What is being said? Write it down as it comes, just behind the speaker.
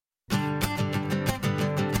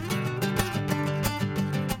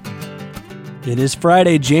It is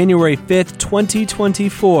Friday, January 5th,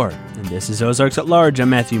 2024, and this is Ozarks at Large.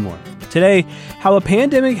 I'm Matthew Moore. Today, how a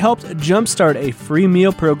pandemic helped jumpstart a free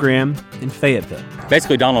meal program in Fayetteville.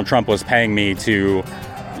 Basically, Donald Trump was paying me to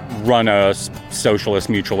run a socialist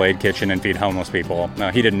mutual aid kitchen and feed homeless people.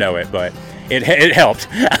 He didn't know it, but it helped.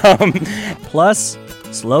 Plus,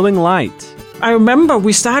 slowing light. I remember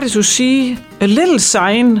we started to see a little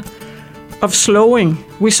sign of slowing.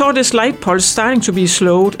 We saw this light pulse starting to be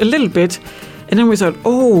slowed a little bit, and then we thought,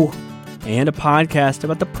 oh. And a podcast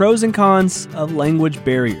about the pros and cons of language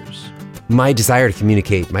barriers. My desire to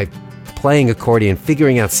communicate, my playing accordion,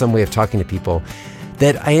 figuring out some way of talking to people,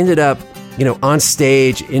 that I ended up, on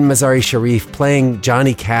stage in Mazar-e Sharif playing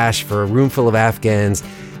Johnny Cash for a room full of Afghans.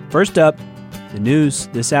 First up, the news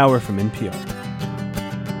this hour from NPR.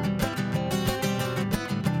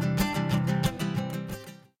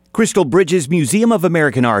 Crystal Bridges Museum of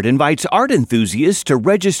American Art invites art enthusiasts to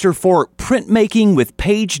register for Printmaking with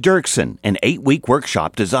Paige Dirksen, an 8-week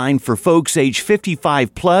workshop designed for folks age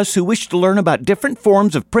 55 plus who wish to learn about different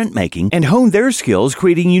forms of printmaking and hone their skills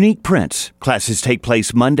creating unique prints. Classes take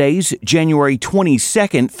place Mondays, January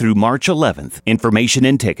 22nd through March 11th. Information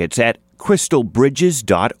and tickets at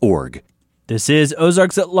crystalbridges.org. This is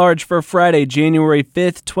Ozarks at Large for Friday, January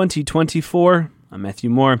 5th, 2024. I'm Matthew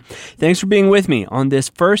Moore. Thanks for being with me on this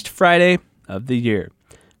first Friday of the year.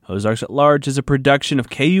 Ozarks at Large is a production of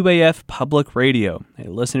KUAF Public Radio, a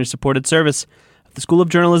listener-supported service of the School of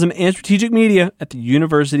Journalism and Strategic Media at the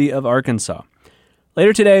University of Arkansas.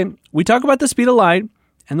 Later today, we talk about the speed of light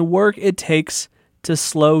and the work it takes to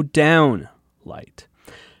slow down light.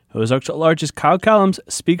 Ozarks at Large's Kyle Collins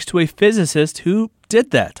speaks to a physicist who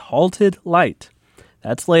did that, halted light.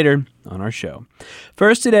 That's later on our show.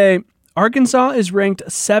 First today, Arkansas is ranked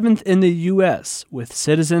 7th in the U.S. with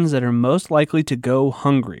citizens that are most likely to go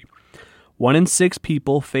hungry. 1 in 6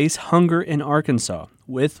 people face hunger in Arkansas,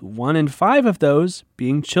 with 1 in 5 of those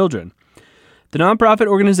being children. The nonprofit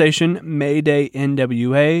organization Mayday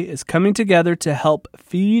NWA is coming together to help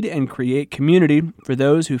feed and create community for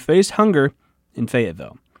those who face hunger in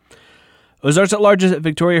Fayetteville. Ozarks at Large's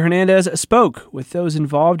Victoria Hernandez spoke with those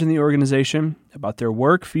involved in the organization about their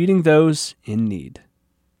work feeding those in need.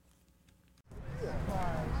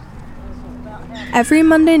 Every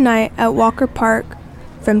Monday night at Walker Park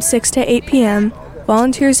from 6 to 8 p.m.,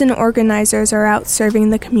 volunteers and organizers are out serving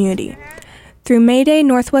the community. Through Mayday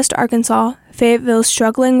Northwest Arkansas, Fayetteville's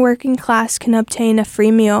struggling working class can obtain a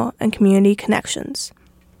free meal and community connections.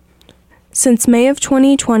 Since May of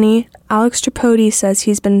 2020, Alex Tripodi says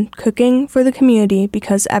he's been cooking for the community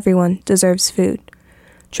because everyone deserves food.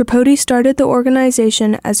 Tripodi started the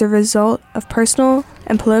organization as a result of personal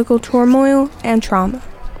and political turmoil and trauma.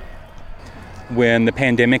 When the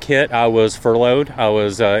pandemic hit, I was furloughed. I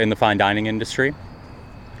was in the fine dining industry,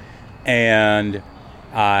 and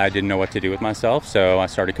I didn't know what to do with myself, so I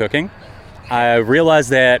started cooking. I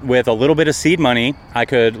realized that with a little bit of seed money, I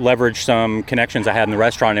could leverage some connections I had in the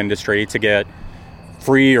restaurant industry to get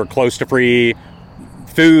free or close to free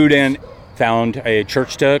food, and found a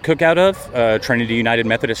church to cook out of, Trinity United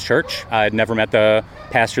Methodist Church. I had never met the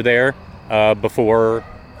pastor there before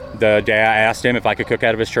the day I asked him if I could cook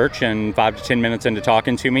out of his church, and 5 to 10 minutes into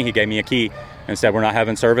talking to me, he gave me a key and said, "We're not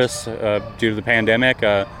having service due to the pandemic.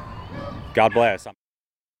 God bless."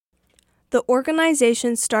 The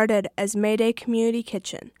organization started as Mayday Community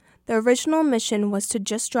Kitchen. The original mission was to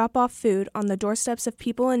just drop off food on the doorsteps of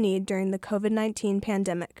people in need during the COVID-19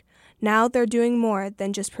 pandemic. Now they're doing more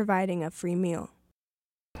than just providing a free meal.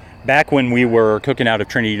 Back when we were cooking out of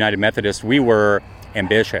Trinity United Methodist, we were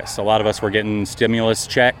ambitious. A lot of us were getting stimulus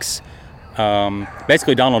checks.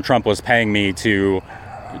 Basically, Donald Trump was paying me to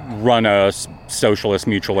run a socialist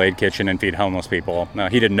mutual aid kitchen and feed homeless people.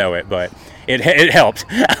 He didn't know it, but it helped.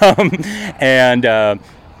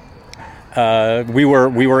 We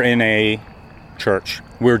were in a church.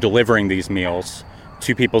 We were delivering these meals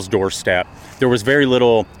to people's doorstep. There was very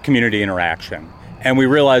little community interaction. And we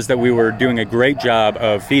realized that we were doing a great job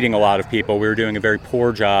of feeding a lot of people. We were doing a very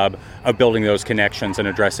poor job of building those connections and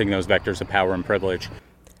addressing those vectors of power and privilege.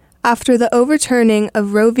 After the overturning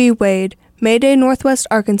of Roe v. Wade, Mayday Northwest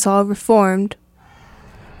Arkansas reformed.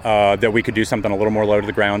 That we could do something a little more low to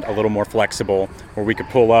the ground, a little more flexible, where we could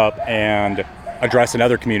pull up and address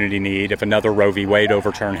another community need if another Roe v. Wade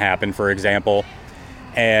overturn happened, for example,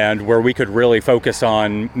 and where we could really focus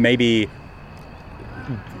on maybe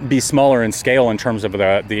be smaller in scale in terms of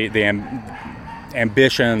the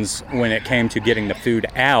ambitions when it came to getting the food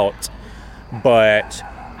out, but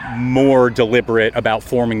more deliberate about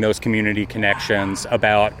forming those community connections,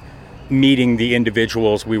 about meeting the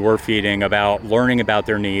individuals we were feeding, about learning about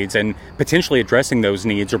their needs and potentially addressing those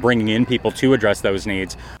needs or bringing in people to address those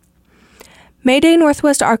needs. Mayday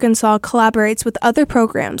Northwest Arkansas collaborates with other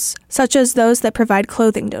programs, such as those that provide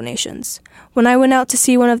clothing donations. When I went out to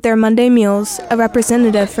see one of their Monday meals, a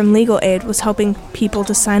representative from Legal Aid was helping people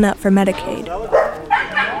to sign up for Medicaid.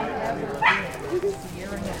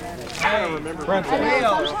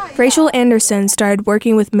 Rachel Anderson started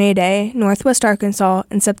working with Mayday Northwest Arkansas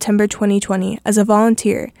in September 2020 as a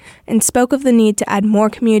volunteer and spoke of the need to add more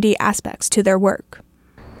community aspects to their work.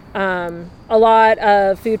 A lot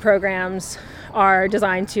of food programs are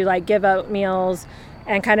designed to like give out meals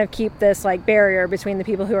and kind of keep this like barrier between the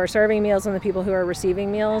people who are serving meals and the people who are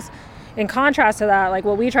receiving meals. In contrast to that, like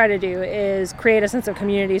what we try to do is create a sense of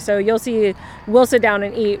community. So you'll see, we'll sit down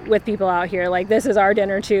and eat with people out here. Like this is our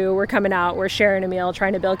dinner too. We're coming out, we're sharing a meal,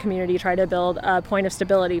 trying to build community, try to build a point of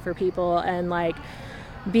stability for people and like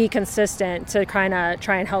be consistent to kind of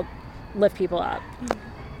try and help lift people up.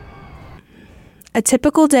 A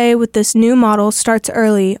typical day with this new model starts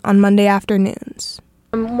early on Monday afternoons.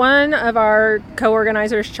 One of our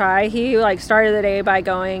co-organizers, Chai, he like started the day by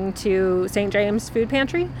going to St. James Food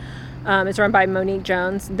Pantry. It's run by Monique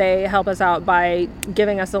Jones. They help us out by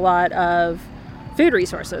giving us a lot of food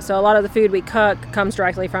resources. So a lot of the food we cook comes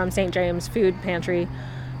directly from St. James Food Pantry.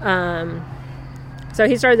 So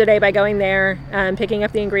he started the day by going there and picking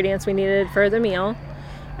up the ingredients we needed for the meal.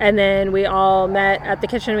 And then we all met at the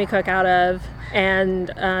kitchen we cook out of. And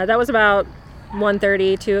that was about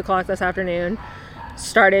 1:30, 2 o'clock this afternoon.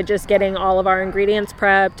 Started just getting all of our ingredients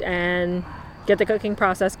prepped and get the cooking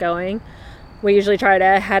process going. We usually try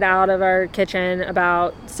to head out of our kitchen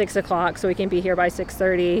about 6 o'clock so we can be here by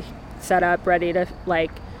 6:30, set up, ready to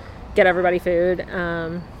like get everybody food.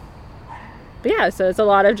 But yeah, so it's a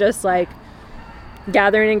lot of just like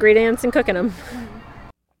gathering ingredients and cooking them.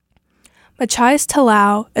 Machias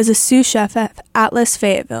Talau is a sous chef at Atlas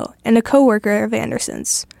Fayetteville and a co-worker of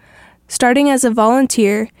Anderson's. Starting as a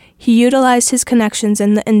volunteer, he utilized his connections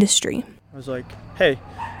in the industry. I was like, hey,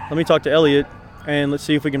 let me talk to Elliot and let's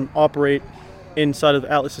see if we can operate inside of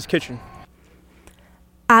Atlas's kitchen.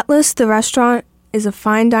 Atlas, the restaurant, is a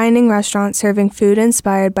fine dining restaurant serving food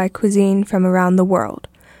inspired by cuisine from around the world.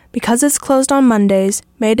 Because it's closed on Mondays,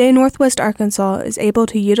 Mayday Northwest Arkansas is able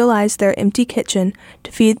to utilize their empty kitchen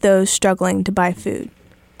to feed those struggling to buy food.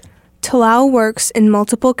 Talau works in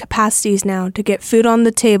multiple capacities now to get food on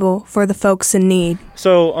the table for the folks in need.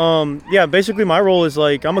 So, basically my role is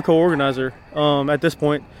like I'm a co-organizer at this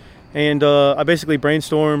point, and I basically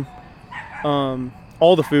brainstorm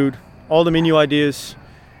all the food, all the menu ideas.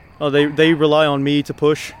 They rely on me to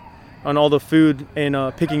push on all the food, and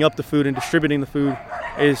picking up the food and distributing the food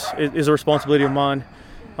is a responsibility of mine.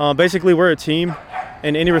 Basically, we're a team,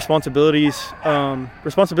 and any responsibilities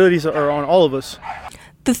are on all of us.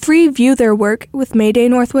 The three view their work with Mayday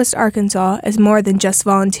Northwest Arkansas as more than just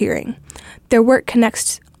volunteering. Their work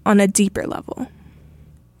connects on a deeper level.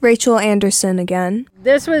 Rachel Anderson again.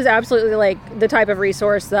 This was absolutely like the type of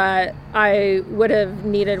resource that I would have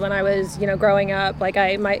needed when I was, growing up. Like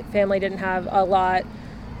my family didn't have a lot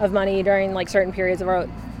of money during like certain periods of our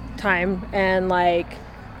time, and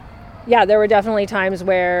there were definitely times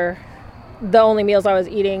where the only meals I was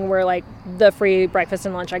eating were like the free breakfast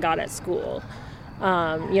and lunch I got at school.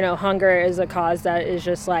 Hunger is a cause that is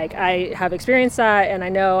just like, I have experienced that, and I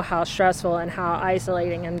know how stressful and how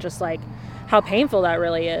isolating and just like how painful that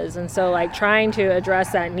really is. And so like trying to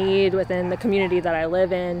address that need within the community that I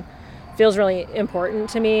live in feels really important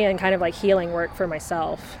to me, and kind of like healing work for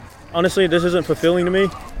myself. Honestly, this isn't fulfilling to me.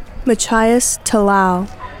 Machias Talau.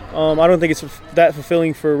 I don't think it's that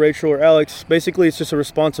fulfilling for Rachel or Alex. Basically, it's just a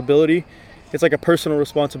responsibility. It's like a personal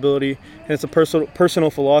responsibility, and it's a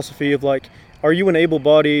personal philosophy of like, are you an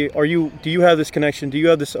able-bodied? Do you have this connection? Do you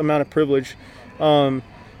have this amount of privilege? And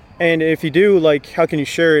if you do, like, how can you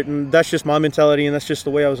share it? And that's just my mentality, and that's just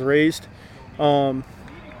the way I was raised.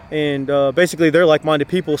 Basically, they're like-minded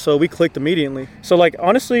people, so we clicked immediately. So, like,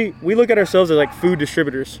 honestly, we look at ourselves as like food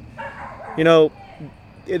distributors.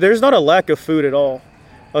 There's not a lack of food at all.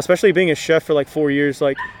 Especially being a chef for like 4 years,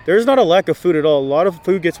 like there's not a lack of food at all. A lot of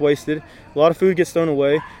food gets wasted. A lot of food gets thrown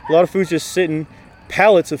away. A lot of food's just sitting.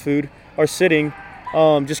 Pallets of food are sitting,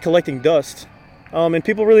 just collecting dust. And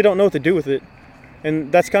people really don't know what to do with it. And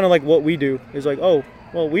that's kind of like what we do. Is like, oh,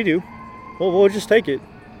 well, we do. Well, we'll just take it,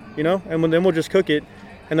 and then we'll just cook it,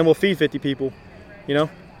 and then we'll feed 50 people,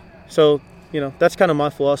 So, that's kind of my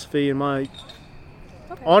philosophy and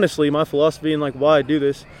honestly, my philosophy and like why I do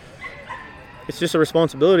this. It's just a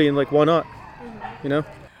responsibility, and like, why not?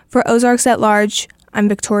 For Ozarks at Large, I'm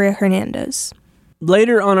Victoria Hernandez.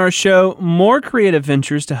 Later on our show, more creative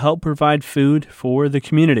ventures to help provide food for the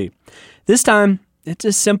community. This time, it's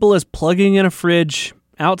as simple as plugging in a fridge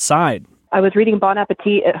outside. I was reading Bon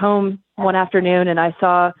Appetit at home one afternoon, and I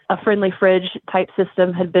saw a friendly fridge type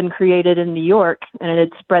system had been created in New York, and it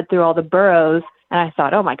had spread through all the boroughs. And I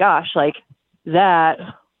thought, oh my gosh, like that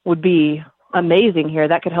would be amazing here.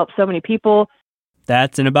 That could help so many people.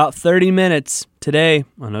 That's in about 30 minutes today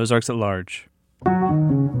on Ozarks at Large.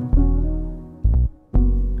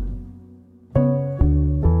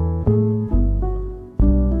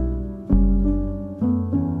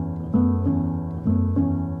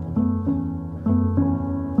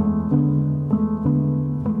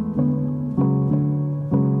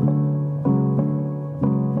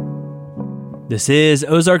 This is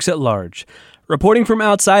Ozarks at Large. Reporting from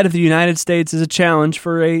outside of the United States is a challenge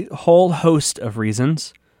for a whole host of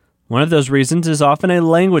reasons. One of those reasons is often a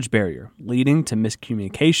language barrier, leading to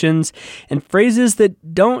miscommunications and phrases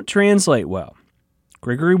that don't translate well.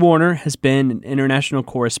 Gregory Warner has been an international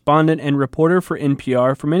correspondent and reporter for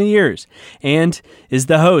NPR for many years and is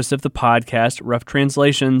the host of the podcast Rough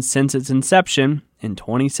Translation since its inception in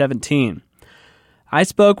 2017. I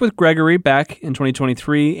spoke with Gregory back in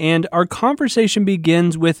 2023, and our conversation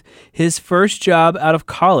begins with his first job out of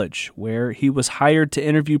college, where he was hired to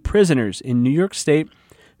interview prisoners in New York State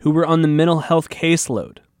who were on the mental health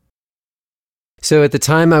caseload. So at the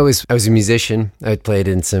time, I was a musician. I had played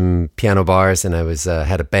in some piano bars, and I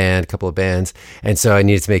had a couple of bands, and so I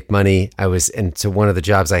needed to make money. So one of the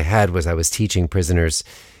jobs I had was I was teaching prisoners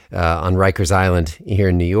on Rikers Island here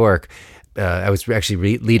in New York. I was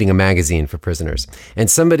actually leading a magazine for prisoners. And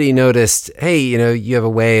somebody noticed, hey, you have a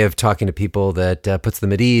way of talking to people that puts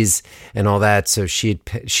them at ease and all that. So she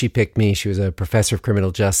picked me. She was a professor of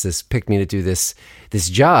criminal justice, picked me to do this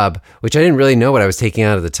job, which I didn't really know what I was taking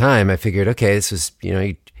out at the time. I figured, okay, this was,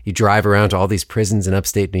 you drive around to all these prisons in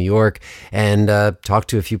upstate New York and talk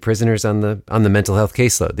to a few prisoners on the mental health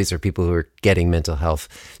caseload. These are people who are getting mental health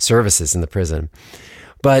services in the prison.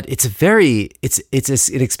 But it's an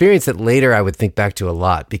experience that later I would think back to a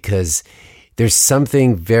lot, because there's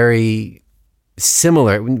something very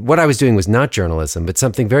similar. What I was doing was not journalism, but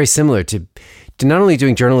something very similar to not only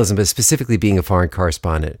doing journalism, but specifically being a foreign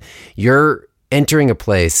correspondent. You're entering a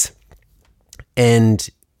place and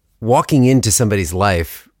walking into somebody's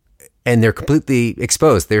life, and they're completely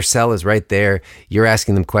exposed. Their cell is right there. You're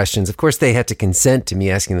asking them questions. Of course, they had to consent to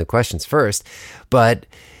me asking the questions first, but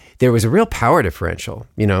there was a real power differential,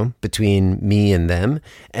 between me and them,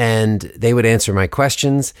 and they would answer my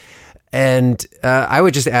questions. And I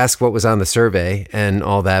would just ask what was on the survey and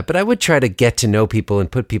all that, but I would try to get to know people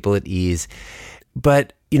and put people at ease.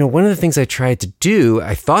 But, one of the things I tried to do,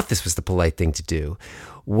 I thought this was the polite thing to do,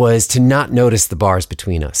 was to not notice the bars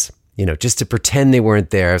between us, just to pretend they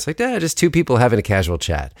weren't there. It's like, just two people having a casual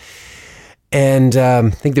chat. And I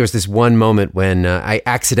think there was this one moment when I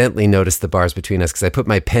accidentally noticed the bars between us because I put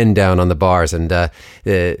my pen down on the bars, and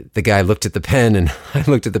the guy looked at the pen, and I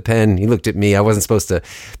looked at the pen. He looked at me. I wasn't supposed to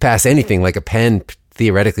pass anything. Like a pen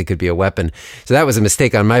theoretically could be a weapon. So that was a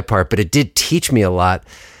mistake on my part, but it did teach me a lot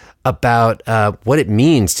about what it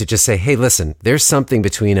means to just say, hey, listen, there's something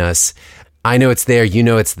between us. I know it's there. You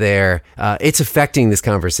know it's there. It's affecting this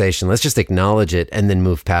conversation. Let's just acknowledge it and then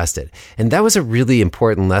move past it. And that was a really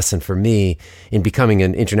important lesson for me in becoming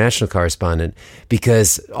an international correspondent,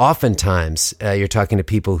 because oftentimes you're talking to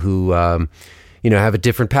people who, have a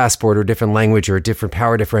different passport or different language or a different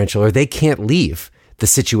power differential, or they can't leave the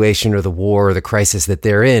situation or the war or the crisis that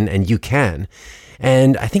they're in, and you can.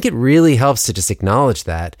 And I think it really helps to just acknowledge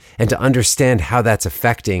that and to understand how that's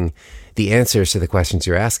affecting the answers to the questions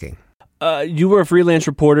you're asking. You were a freelance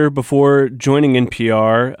reporter before joining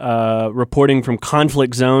NPR, reporting from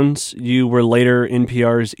conflict zones. You were later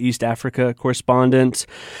NPR's East Africa correspondent.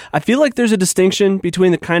 I feel like there's a distinction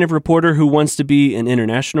between the kind of reporter who wants to be an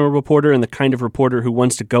international reporter and the kind of reporter who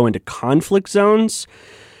wants to go into conflict zones.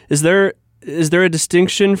 Is there a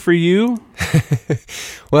distinction for you?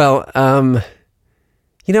 Well,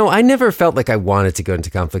 I never felt like I wanted to go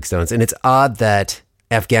into conflict zones. And it's odd that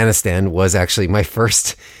Afghanistan was actually my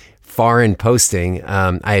first foreign posting.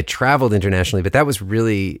 I had traveled internationally, but that was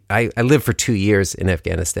really, I lived for 2 years in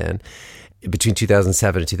Afghanistan between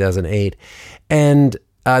 2007 and 2008. And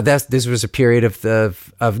this was a period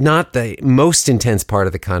of not the most intense part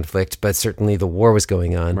of the conflict, but certainly the war was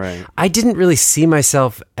going on. Right. I didn't really see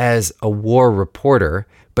myself as a war reporter,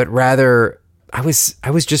 but rather I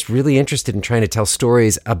was just really interested in trying to tell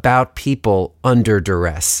stories about people under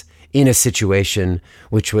duress in a situation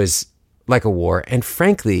which was like a war. And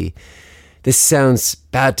frankly, this sounds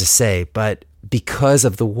bad to say, but because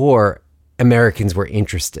of the war, Americans were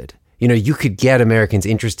interested. you could get Americans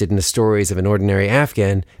interested in the stories of an ordinary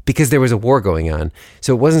Afghan because there was a war going on.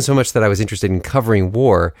 So it wasn't so much that I was interested in covering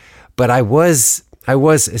war, but I was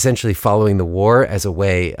essentially following the war as a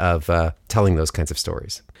way of telling those kinds of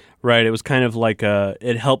stories. Right. It was kind of like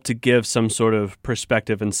it helped to give some sort of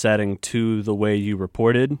perspective and setting to the way you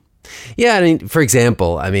reported. Yeah, I mean, for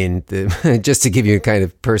example, just to give you a kind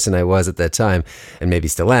of person I was at that time, and maybe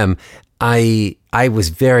still am, I was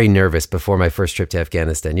very nervous before my first trip to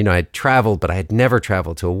Afghanistan. I'd traveled, but I had never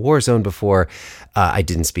traveled to a war zone before. I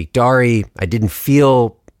didn't speak Dari. I didn't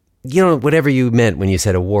feel, whatever you meant when you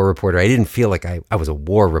said a war reporter. I didn't feel like I was a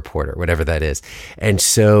war reporter, whatever that is. And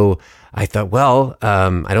so I thought, well,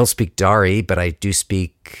 I don't speak Dari, but I do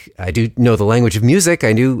know the language of music. I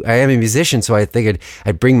am a musician, so I figured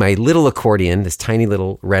I'd bring my little accordion, this tiny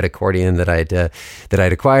little red accordion that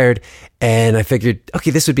I'd acquired, and I figured,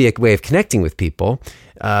 okay, this would be a way of connecting with people.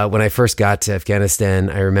 When I first got to Afghanistan,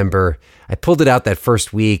 I remember I pulled it out that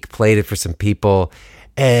first week, played it for some people,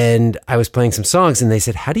 and I was playing some songs, and they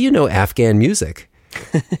said, "How do you know Afghan music?"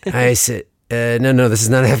 I said, no, this is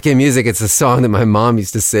not Afghan music. It's a song that my mom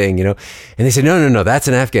used to sing, And they said, no, that's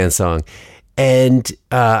an Afghan song. And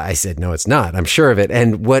I said, no, it's not. I'm sure of it.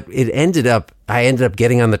 And I ended up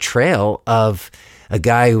getting on the trail of a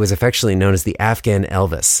guy who was affectionately known as the Afghan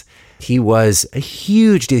Elvis. He was a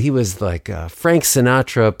huge deal. He was like Frank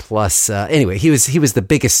Sinatra plus, anyway, he was the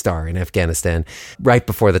biggest star in Afghanistan right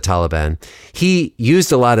before the Taliban. He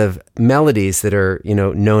used a lot of melodies that are,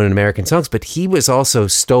 known in American songs, but he was also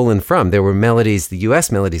stolen from. There were melodies, the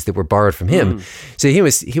U.S. melodies that were borrowed from him. So he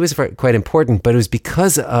was quite important, but it was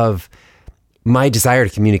because of my desire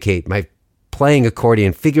to communicate, my playing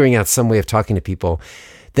accordion, figuring out some way of talking to people,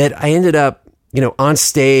 that I ended up on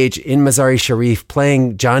stage in Mazar-e-Sharif,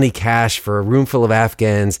 playing Johnny Cash for a room full of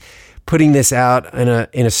Afghans, putting this out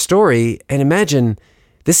in a story. And imagine,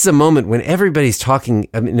 this is a moment when everybody's talking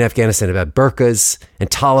in Afghanistan about burqas and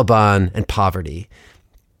Taliban and poverty.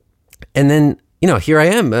 And then, here I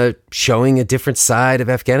am showing a different side of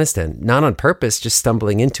Afghanistan, not on purpose, just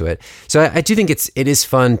stumbling into it. So I do think it is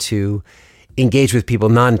fun to engage with people,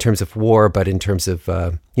 not in terms of war, but in terms of,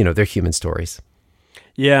 their human stories.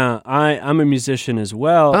 Yeah, I'm a musician as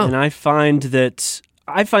well, and I find that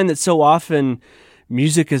so often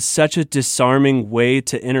music is such a disarming way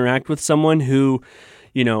to interact with someone who,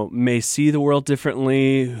 may see the world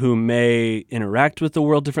differently, who may interact with the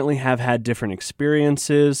world differently, have had different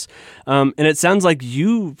experiences. And it sounds like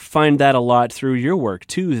you find that a lot through your work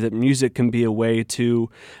too, that music can be a way to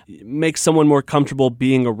make someone more comfortable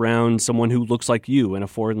being around someone who looks like you in a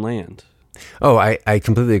foreign land. Oh, I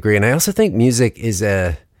completely agree. And I also think music is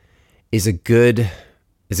a good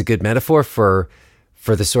metaphor for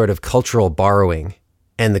the sort of cultural borrowing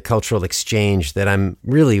and the cultural exchange that I'm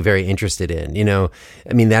really very interested in.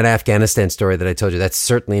 That Afghanistan story that I told you, that's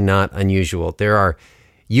certainly not unusual.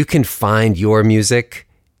 You can find your music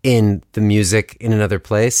in the music in another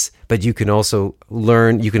place, but you can also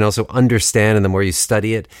understand, and the more you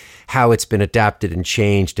study it, how it's been adapted and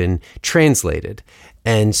changed and translated.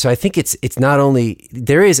 And so I think it's not only,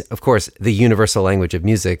 there is, of course, the universal language of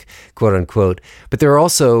music, quote unquote, but there are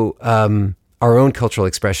also our own cultural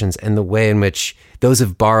expressions and the way in which those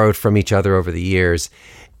have borrowed from each other over the years.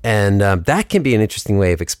 And that can be an interesting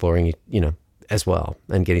way of exploring, as well,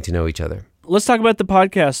 and getting to know each other. Let's talk about the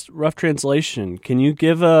podcast, Rough Translation. Can you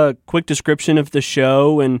give a quick description of the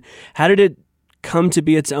show, and how did it come to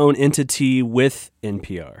be its own entity with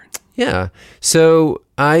NPR? Yeah. So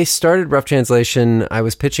I started Rough Translation. I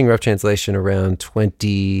was pitching Rough Translation around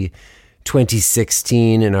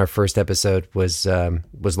 2016, and our first episode was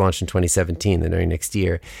launched in 2017, the very next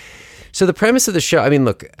year. So the premise of the show,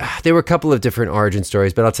 look, there were a couple of different origin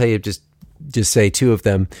stories, but I'll tell you just say two of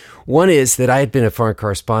them. One is that I had been a foreign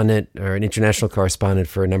correspondent or an international correspondent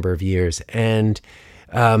for a number of years. And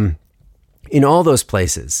in all those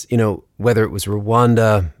places, whether it was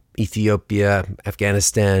Rwanda, Ethiopia,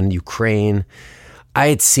 Afghanistan, Ukraine, I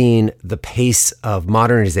had seen the pace of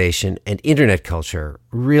modernization and internet culture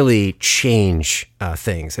really change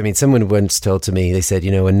things. Someone once told to me, they said, a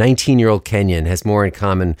 19-year-old Kenyan has more in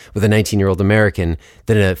common with a 19-year-old American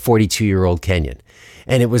than a 42-year-old Kenyan.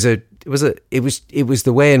 And it was the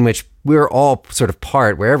way in which we're all sort of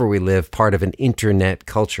wherever we live, part of an internet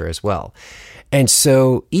culture as well. And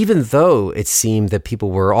so even though it seemed that people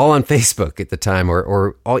were all on Facebook at the time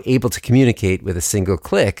or all able to communicate with a single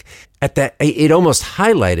click, it almost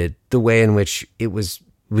highlighted the way in which it was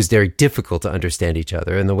very difficult to understand each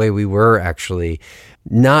other, and the way we were actually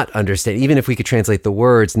not understanding, even if we could translate the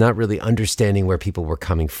words, not really understanding where people were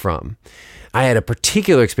coming from. I had a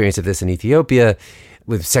particular experience of this in Ethiopia,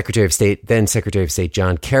 with Secretary of State, then Secretary of State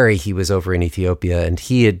John Kerry. He was over in Ethiopia, and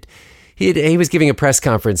he was giving a press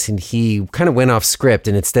conference, and he kind of went off script.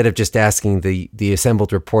 And instead of just asking the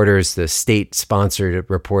assembled reporters, the state-sponsored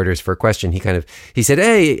reporters for a question, he said,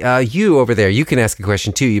 "Hey, you over there, you can ask a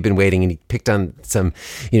question too. You've been waiting." And he picked on some,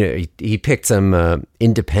 he picked some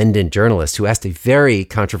independent journalist who asked a very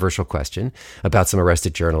controversial question about some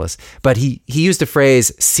arrested journalists. But he used a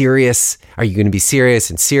phrase, "serious." Are you going to be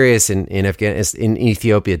serious? And serious in Afghanistan, in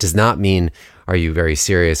Ethiopia, does not mean are you very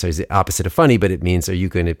serious, or is the opposite of funny, but it means are you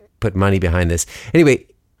going to put money behind this? Anyway,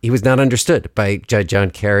 he was not understood by Judge John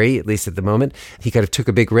Kerry, at least at the moment. He kind of took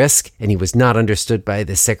a big risk, and he was not understood by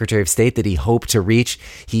the Secretary of State that he hoped to reach.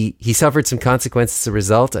 He suffered some consequences as a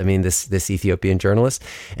result. I mean, this Ethiopian journalist.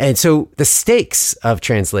 And so the stakes of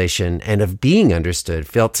translation and of being understood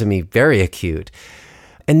felt to me very acute.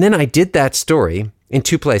 And then I did that story in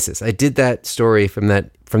two places. I did that story from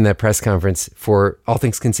that press conference for All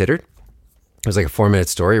Things Considered. It was like a 4-minute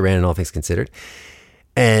story, ran in All Things Considered.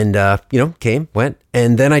 And, came, went.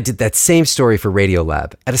 And then I did that same story for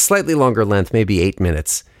Radiolab at a slightly longer length, maybe 8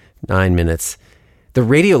 minutes, 9 minutes. The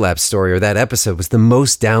Radiolab story, or that episode, was the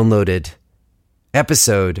most downloaded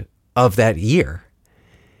episode of that year.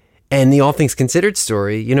 And the All Things Considered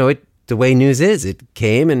story, the way news is, it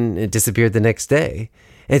came and it disappeared the next day.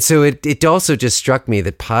 And so it also just struck me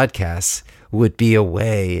that podcasts would be a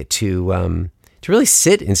way to really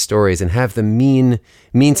sit in stories and have them mean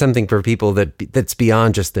something for people that's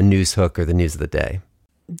beyond just the news hook or the news of the day.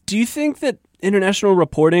 Do you think that international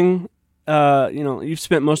reporting, you've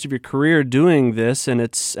spent most of your career doing this, and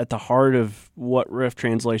it's at the heart of what rough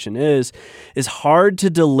translation is hard to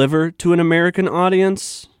deliver to an American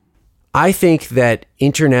audience? I think that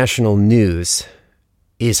international news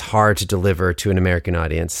is hard to deliver to an American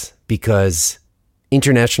audience because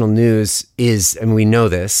international news is, and we know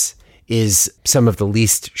this, is some of the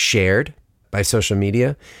least shared by social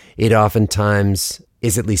media. It oftentimes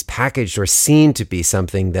is at least packaged or seen to be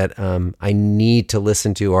something that I need to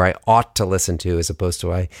listen to, or I ought to listen to, as opposed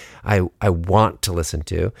to I want to listen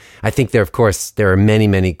to. I think there are many,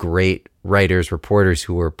 many great writers, reporters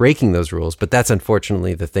who are breaking those rules, but that's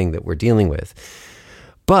unfortunately the thing that we're dealing with.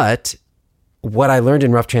 But what I learned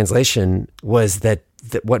in Rough Translation was that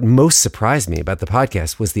what most surprised me about the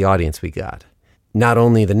podcast was the audience we got. Not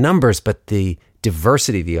only the numbers, but the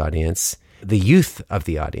diversity of the audience, the youth of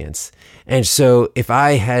the audience. And so if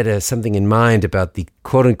I had something in mind about the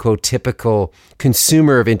quote unquote typical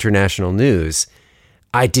consumer of international news,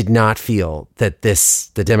 I did not feel that the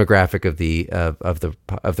demographic of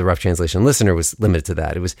the Rough Translation listener was limited to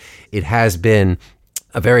that. It has been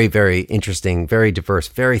a very, very interesting, very diverse,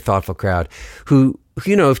 very thoughtful crowd who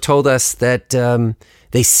have told us that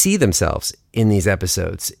they see themselves in these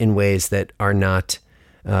episodes in ways that are not,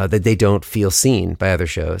 that they don't feel seen by other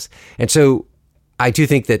shows. And so I do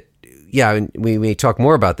think that, we may talk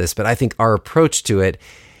more about this, but I think our approach to it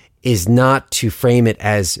is not to frame it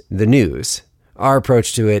as the news. Our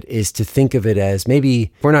approach to it is to think of it as,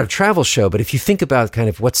 maybe we're not a travel show, but if you think about kind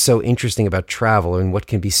of what's so interesting about travel and what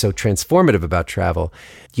can be so transformative about travel,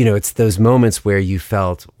 it's those moments where you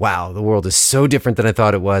felt, wow, the world is so different than I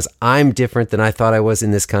thought it was. I'm different than I thought I was in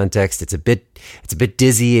this context. It's a bit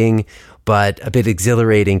dizzying, but a bit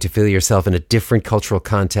exhilarating to feel yourself in a different cultural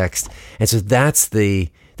context. And so that's the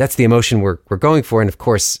emotion we're going for. And of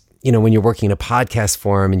course, when you're working in a podcast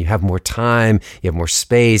form and you have more time, you have more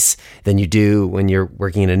space than you do when you're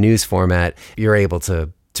working in a news format, you're able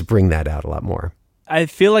to bring that out a lot more. I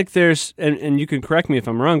feel like there's, and you can correct me if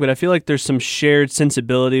I'm wrong, but I feel like there's some shared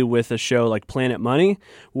sensibility with a show like Planet Money,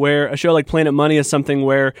 where a show like Planet Money is something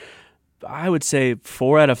where I would say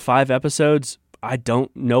 4 out of 5 episodes, I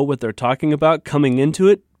don't know what they're talking about coming into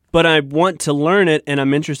it, but I want to learn it, and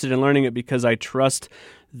I'm interested in learning it because I trust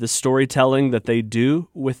the storytelling that they do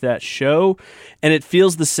with that show. And it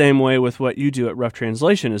feels the same way with what you do at Rough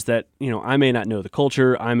Translation, is that, I may not know the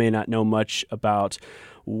culture, I may not know much about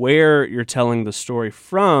where you're telling the story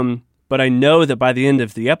from, but I know that by the end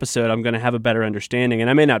of the episode, I'm going to have a better understanding. And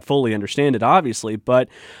I may not fully understand it, obviously, but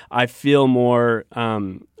I feel more,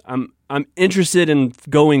 I'm interested in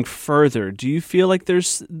going further. Do you feel like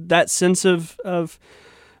there's that sense of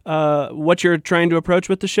what you're trying to approach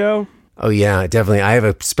with the show? Oh, yeah, definitely. I have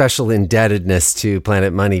a special indebtedness to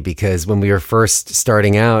Planet Money because when we were first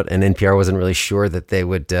starting out and NPR wasn't really sure that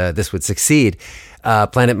this would succeed,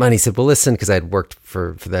 Planet Money said, well, listen, because I'd worked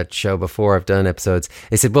for that show before, I've done episodes.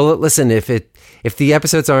 They said, well, listen, if the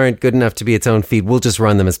episodes aren't good enough to be its own feed, we'll just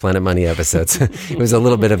run them as Planet Money episodes. It was a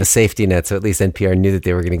little bit of a safety net, so at least NPR knew that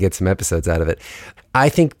they were going to get some episodes out of it. I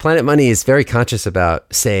think Planet Money is very conscious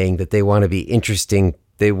about saying that they want to be interesting.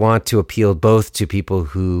 they want to appeal both to people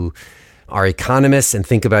who are economists and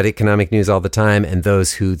think about economic news all the time, and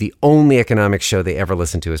those who the only economic show they ever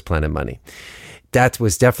listen to is Planet Money. That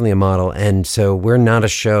was definitely a model. And so we're not a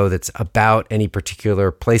show that's about any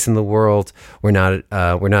particular place in the world. We're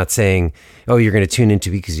not saying, oh, you're going to tune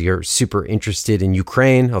into because you're super interested in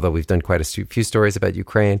Ukraine, although we've done quite a few stories about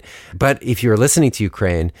Ukraine. But if you're listening to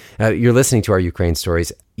Ukraine, you're listening to our Ukraine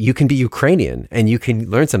stories, you can be Ukrainian and you can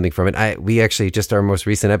learn something from it. We actually, just our most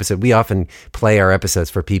recent episode, we often play our episodes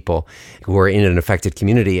for people who are in an affected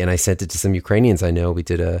community. And I sent it to some Ukrainians I know. We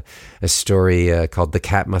did a story called The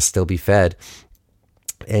Cat Must Still Be Fed.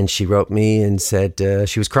 And she wrote me and said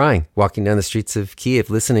she was crying walking down the streets of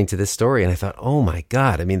Kiev listening to this story. And I thought, oh my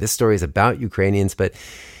God, I mean, this story is about Ukrainians, but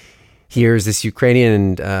here's this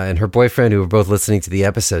Ukrainian and her boyfriend who were both listening to the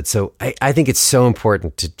episode. So I think it's so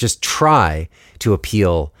important to just try to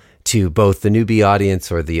appeal to both the newbie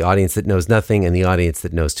audience, or the audience that knows nothing, and the audience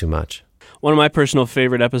that knows too much. One of my personal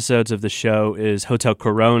favorite episodes of the show is Hotel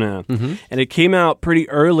Corona, and it came out pretty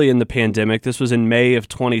early in the pandemic. This was in May of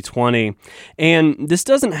 2020, and this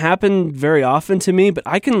doesn't happen very often to me, but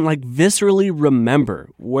I can viscerally remember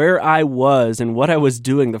where I was and what I was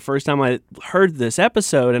doing the first time I heard this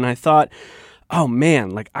episode, and I thought, oh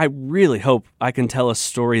man, I really hope I can tell a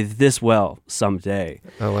story this well someday.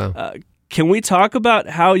 Oh, wow. Can we talk about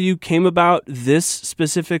how you came about this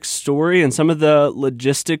specific story and some of the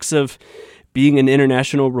logistics of being an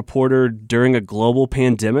international reporter during a global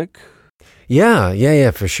pandemic?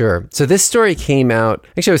 Yeah, for sure. So this story came out,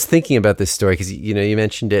 actually I was thinking about this story because, you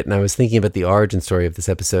mentioned it, and I was thinking about the origin story of this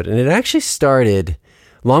episode, and it actually started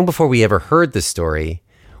long before we ever heard the story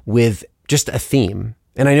with just a theme.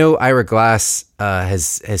 And I know Ira Glass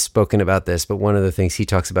has spoken about this, but one of the things he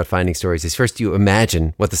talks about finding stories is first you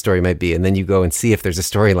imagine what the story might be, and then you go and see if there's a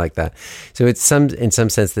story like that. So in some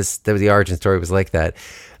sense, the origin story was like that.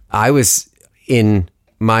 I was in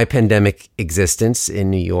my pandemic existence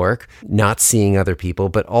in New York, not seeing other people,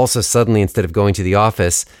 but also suddenly, instead of going to the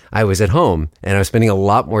office, I was at home, and I was spending a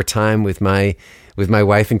lot more time with my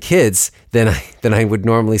wife and kids than I would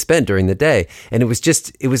normally spend during the day. And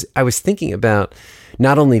I was thinking about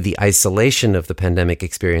not only the isolation of the pandemic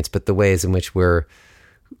experience, but the ways in which we're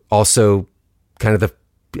also kind of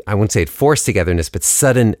I wouldn't say forced togetherness, but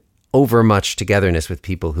sudden overmuch togetherness with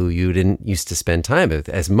people who you didn't used to spend time with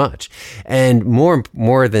as much. And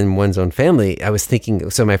more than one's own family, I was thinking,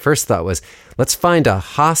 so my first thought was, let's find a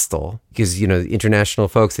hostel, because, international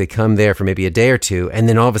folks, they come there for maybe a day or two, and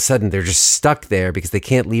then all of a sudden they're just stuck there because they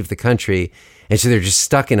can't leave the country. And so they're just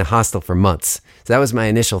stuck in a hostel for months. So that was my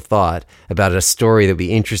initial thought about a story that would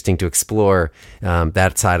be interesting to explore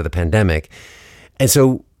that side of the pandemic. And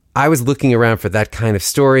so I was looking around for that kind of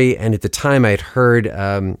story, and at the time I had heard,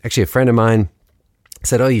 actually a friend of mine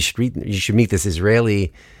said, oh, you should meet this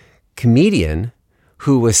Israeli comedian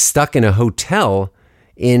who was stuck in a hotel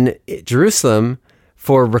in Jerusalem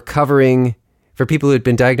for people who had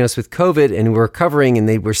been diagnosed with COVID and were recovering, and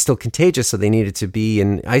they were still contagious, so they needed to be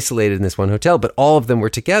isolated in this one hotel, but all of them were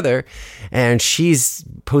together, and she's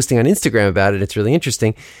posting on Instagram about it. It's really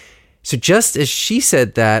interesting. So just as she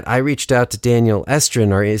said that, I reached out to Daniel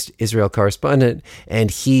Estrin, our Israel correspondent, and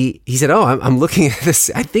he said, oh, I'm looking at this.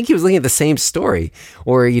 I think he was looking at the same story,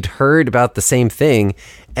 or he'd heard about the same thing.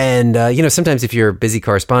 And, sometimes if you're a busy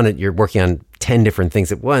correspondent, you're working on 10 different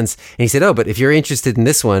things at once. And he said, oh, but if you're interested in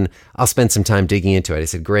this one, I'll spend some time digging into it. I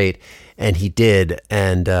said, great. And he did.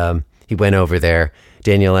 And he went over there.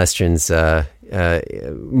 Daniel Estrin's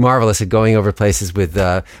marvelous at going over places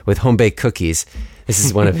with home-baked cookies. This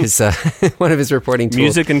is one of his reporting tools.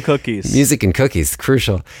 Music and cookies,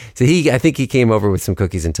 crucial. So I think he came over with some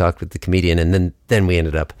cookies and talked with the comedian, and then we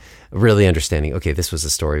ended up really understanding, okay, this was a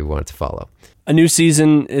story we wanted to follow. A new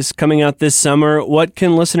season is coming out this summer. What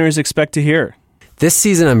can listeners expect to hear? This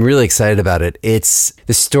season, I'm really excited about it.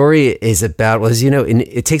 The story is about, well, as you know,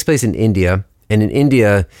 it takes place in India, and in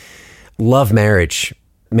India, love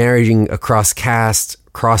marrying across caste,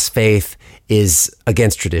 cross faith, is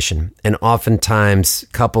against tradition. And oftentimes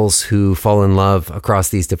couples who fall in love across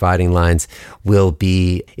these dividing lines will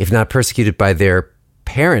be, if not persecuted by their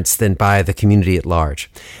parents, then by the community at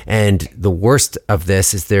large. And the worst of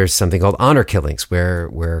this is there's something called honor killings,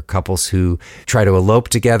 where couples who try to elope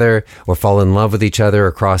together or fall in love with each other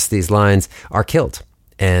across these lines are killed.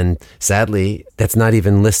 And sadly, that's not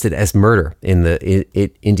even listed as murder in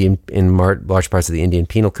large parts of the Indian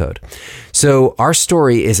Penal Code. So our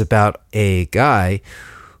story is about a guy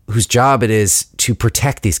whose job it is to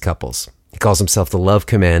protect these couples. He calls himself the Love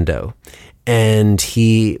Commando. And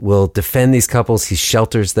he will defend these couples. He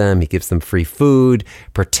shelters them. He gives them free food,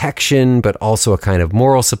 protection, but also a kind of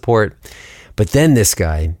moral support. But then this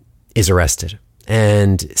guy is arrested.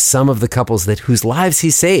 And some of the couples whose lives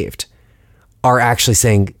he saved are actually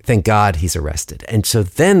saying, thank God he's arrested. And so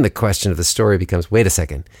then the question of the story becomes, wait a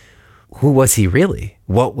second, who was he really?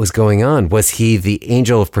 What was going on? Was he the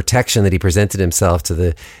angel of protection that he presented himself to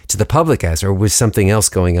the public as, or was something else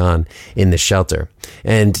going on in the shelter?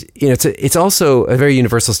 And it's also a very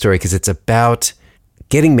universal story because it's about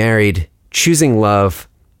getting married, choosing love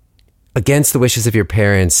against the wishes of your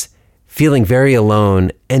parents, feeling very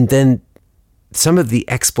alone, and then some of the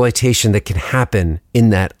exploitation that can happen in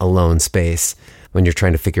that alone space when you're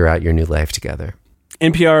trying to figure out your new life together.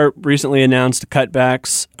 NPR recently announced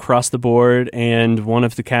cutbacks across the board, and one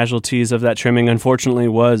of the casualties of that trimming, unfortunately,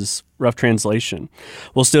 was Rough Translation.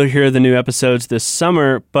 We'll still hear the new episodes this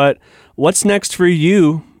summer, but what's next for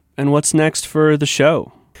you, and what's next for the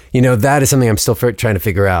show? That is something I'm still trying to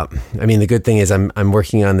figure out. I mean, the good thing is I'm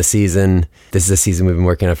working on the season. This is a season we've been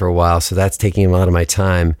working on for a while, so that's taking a lot of my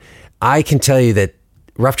time. I can tell you that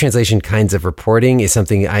Rough Translation kinds of reporting is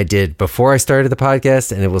something I did before I started the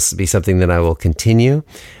podcast, and it will be something that I will continue.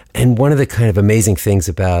 And one of the kind of amazing things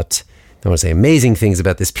about, I don't want to say amazing things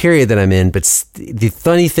about this period that I'm in, but the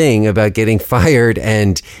funny thing about getting fired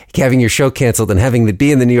and having your show canceled and having to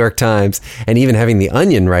be in the New York Times and even having The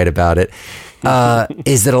Onion write about it,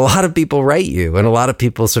 is that a lot of people write you and a lot of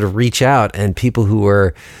people sort of reach out, and people who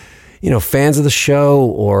were fans of the show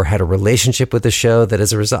or had a relationship with the show that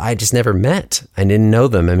as a result, I just never met. I didn't know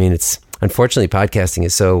them. I mean, unfortunately, podcasting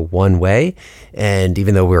is so one way. And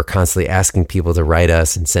even though we're constantly asking people to write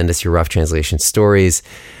us and send us your Rough Translation stories,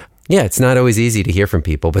 it's not always easy to hear from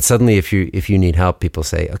people. But suddenly, if you need help, people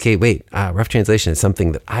say, okay, wait, Rough Translation is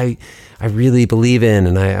something that I really believe in,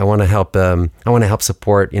 and I want to help. I want to help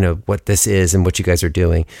support, what this is and what you guys are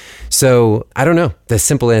doing. So I don't know. The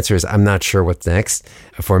simple answer is I'm not sure what's next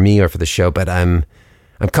for me or for the show, but I'm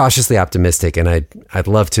cautiously optimistic, and I'd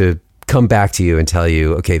love to come back to you and tell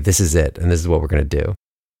you, okay, this is it, and this is what we're going to do.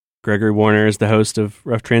 Gregory Warner is the host of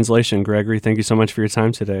Rough Translation. Gregory, thank you so much for your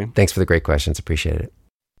time today. Thanks for the great questions. Appreciate it.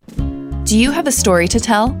 Do you have a story to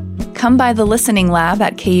tell? Come by the Listening Lab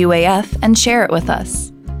at KUAF and share it with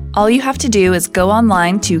us. All you have to do is go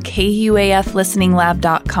online to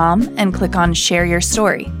kuaflisteninglab.com and click on Share Your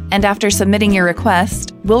Story. And after submitting your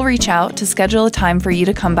request, we'll reach out to schedule a time for you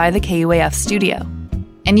to come by the KUAF studio.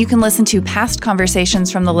 And you can listen to past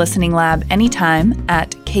conversations from the Listening Lab anytime at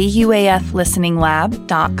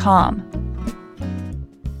kuaflisteninglab.com.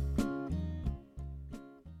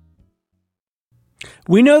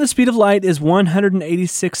 We know the speed of light is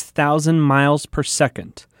 186,000 miles per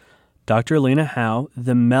second. Dr. Lena Howe,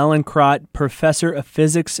 the Mellencrot Professor of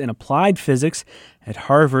Physics and Applied Physics at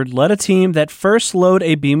Harvard, led a team that first slowed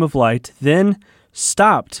a beam of light, then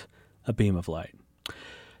stopped a beam of light.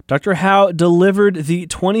 Dr. Howe delivered the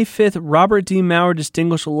 25th Robert D. Maurer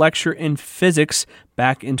Distinguished Lecture in Physics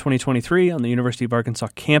back in 2023 on the University of Arkansas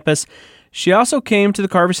campus. She also came to the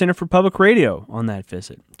Carver Center for Public Radio on that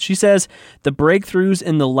visit. She says the breakthroughs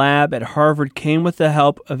in the lab at Harvard came with the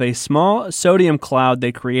help of a small sodium cloud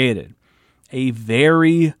they created, a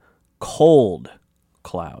very cold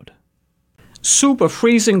cloud. Super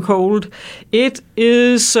freezing cold. It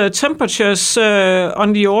is temperatures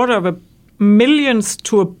on the order of a millionth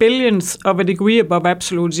to a billionth of a degree above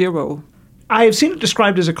absolute zero. I have seen it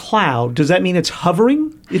described as a cloud. Does that mean it's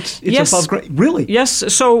hovering? It's yes. Above ground? Really? Yes.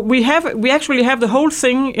 So we actually have the whole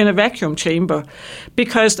thing in a vacuum chamber,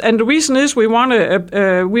 and the reason is we want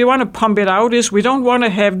to pump it out. Is we don't want to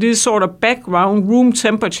have this sort of background room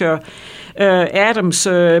temperature atoms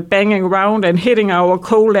banging around and hitting our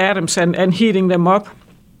cold atoms and heating them up.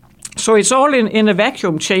 So it's all in a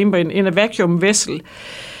vacuum chamber in a vacuum vessel.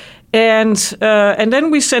 And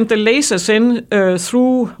then we sent the lasers in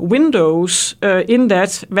through windows in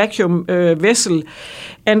that vacuum vessel,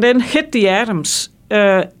 and then hit the atoms.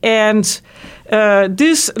 These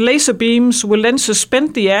laser beams will then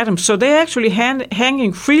suspend the atoms, so they're actually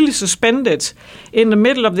hanging freely suspended in the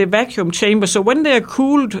middle of the vacuum chamber. So when they're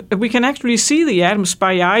cooled, we can actually see the atoms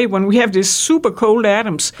by eye. When we have these super cold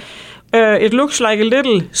atoms, it looks like a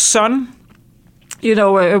little sun.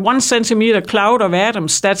 A 1 centimeter cloud of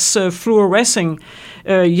atoms that's fluorescing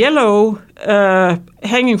yellow,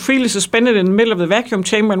 hanging freely suspended in the middle of the vacuum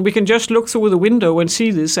chamber, and we can just look through the window and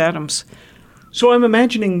see these atoms. So I'm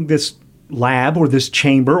imagining this lab or this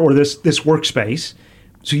chamber or this workspace.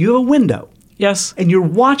 So you have a window. Yes. And you're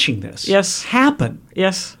watching this happen.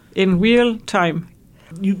 Yes, in real time.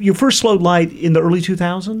 You first slowed light in the early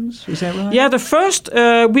 2000s, is that right? Yeah, the first,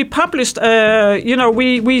 we published,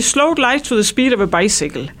 we slowed light to the speed of a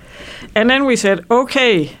bicycle. And then we said,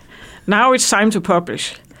 okay, now it's time to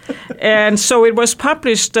publish. And so it was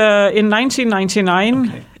published in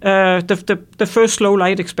 1999, the first slow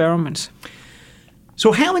light experiments.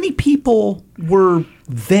 So how many people were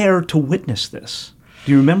there to witness this?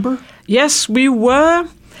 Do you remember? Yes, we were.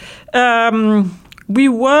 We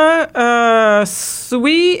were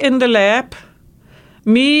 3 in the lab,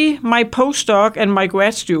 me, my postdoc, and my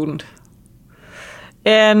grad student.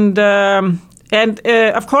 And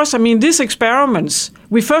of course, I mean, these experiments,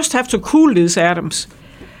 we first have to cool these atoms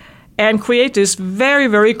and create this very,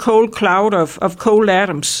 very cold cloud of cold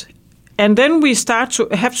atoms. And then we start to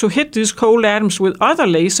have to hit these cold atoms with other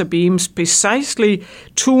laser beams precisely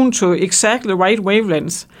tuned to exactly the right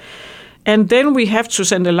wavelength. And then we have to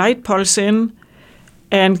send a light pulse in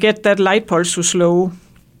and get that light pulse to slow.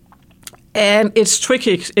 And it's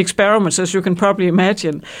tricky experiments, as you can probably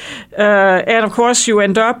imagine. And of course, you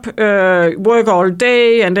end up work all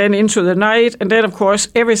day and then into the night. And then, of course,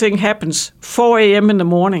 everything happens 4 a.m. in the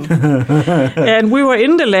morning. And we were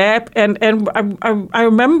in the lab, and I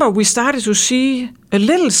remember we started to see a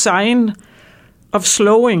little sign of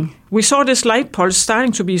slowing. We saw this light pulse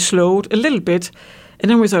starting to be slowed a little bit. And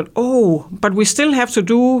then we thought, but we still have to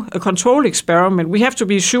do a control experiment. We have to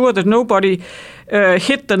be sure that nobody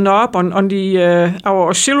hit the knob on the our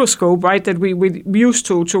oscilloscope, right, that we used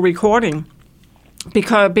to recording.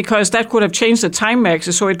 Because that could have changed the time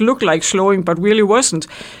axis, so it looked like slowing, but really wasn't.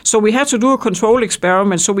 So we had to do a control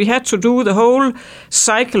experiment. So we had to do the whole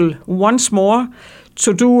cycle once more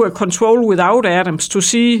to do a control without atoms to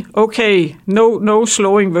see, no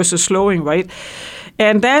slowing versus slowing, right?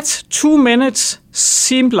 And that 2 minutes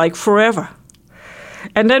seemed like forever.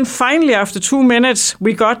 And then finally, after 2 minutes,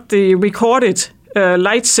 we got the recorded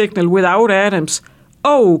light signal without atoms.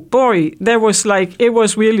 Oh boy, it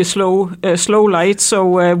was really slow light.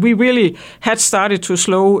 So we really had started to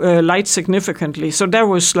slow light significantly. So that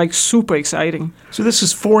was like super exciting. So this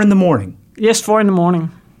is 4 a.m? Yes, 4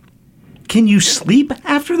 a.m. Can you sleep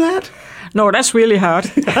after that? No, that's really hard.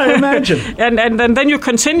 I imagine. and then you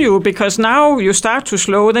continue, because now you start to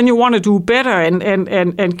slow, then you want to do better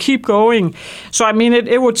and keep going. So I mean,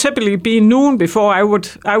 it would typically be noon before I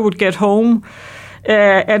would get home.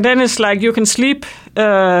 And then it's like you can sleep,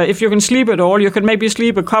 if you can sleep at all, you can maybe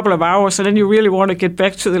sleep a couple of hours, and then you really want to get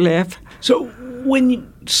back to the lab. So when you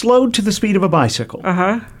slowed to the speed of a bicycle,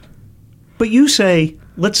 but you say,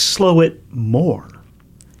 let's slow it more,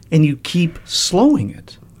 and you keep slowing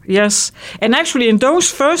it. Yes. And actually, in those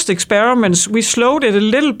first experiments, we slowed it a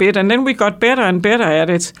little bit, and then we got better and better at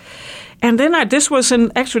it. And then this was in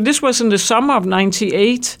the summer of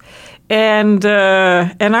 '98. And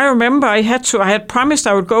I remember I had promised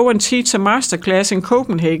I would go and teach a master class in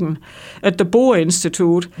Copenhagen at the Bohr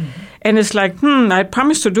Institute. Mm-hmm. And it's like, I had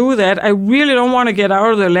promised to do that. I really don't want to get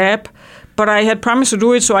out of the lab, but I had promised to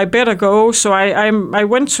do it, so I better go. So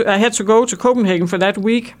I had to go to Copenhagen for that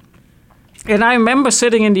week. And I remember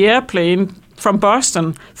sitting in the airplane from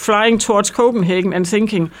Boston, flying towards Copenhagen and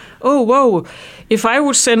thinking, whoa, if I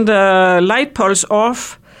would send a light pulse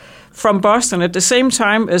off from Boston at the same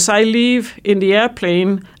time as I leave in the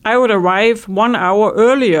airplane, I would arrive 1 hour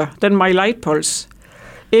earlier than my light pulse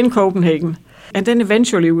in Copenhagen. And then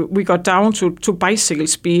eventually we got down to bicycle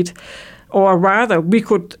speed, or rather we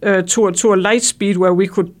could to a light speed where we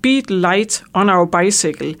could beat light on our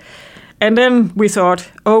bicycle. And then we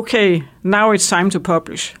thought, okay, now it's time to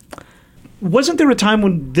publish. Wasn't there a time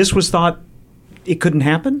when this was thought it couldn't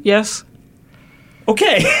happen? Yes.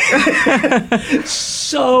 Okay.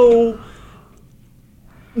 So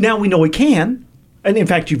now we know it can. And in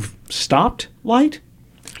fact, you've stopped light?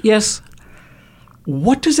 Yes.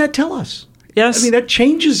 What does that tell us? Yes. I mean, that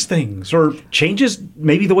changes things, or changes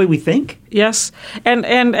maybe the way we think. Yes.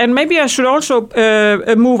 And maybe I should also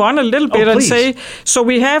move on a little bit and say, so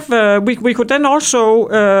we have, we could then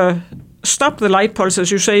also stop the light pulse,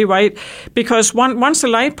 as you say, right? Because once the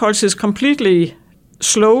light pulse is completely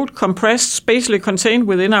slowed, compressed, spatially contained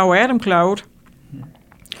within our atom cloud,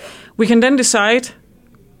 we can then decide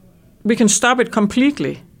we can stop it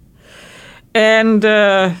completely. And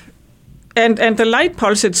the light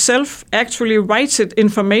pulse itself actually writes its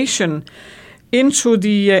information into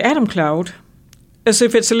the atom cloud as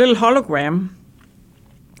if it's a little hologram.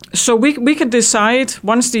 So we can decide,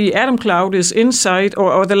 once the atom cloud is inside,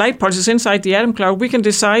 or the light pulse is inside the atom cloud, we can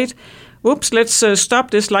decide, let's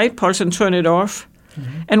stop this light pulse and turn it off.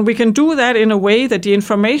 Mm-hmm. And we can do that in a way that the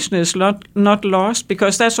information is not lost,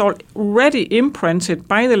 because that's already imprinted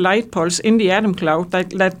by the light pulse in the atom cloud,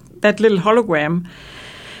 that little hologram.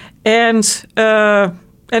 And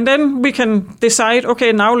then we can decide,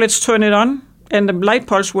 okay, now let's turn it on, and the light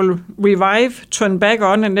pulse will revive, turn back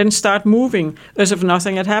on, and then start moving as if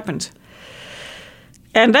nothing had happened.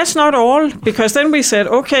 And that's not all, because then we said,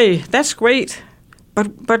 okay, that's great,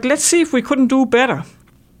 but let's see if we couldn't do better.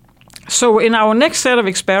 So in our next set of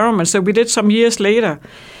experiments that we did some years later,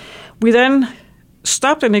 we then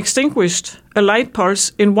stopped and extinguished a light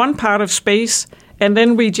pulse in one part of space and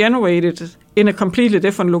then regenerated it in a completely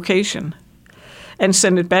different location and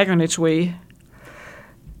sent it back on its way.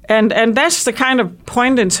 And that's the kind of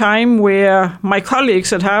point in time where my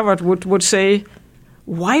colleagues at Harvard would say,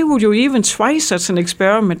 why would you even try such an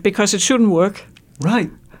experiment? Because it shouldn't work.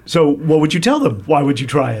 Right. So what would you tell them? Why would you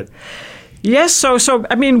try it? Yes, so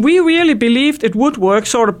I mean, we really believed it would work,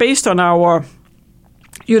 sort of based on our,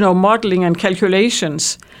 modeling and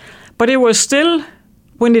calculations. But it was still,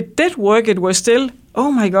 when it did work, it was still,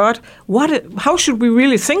 oh my God, how should we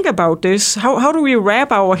really think about this? How do we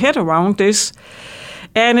wrap our head around this?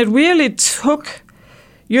 And it really took,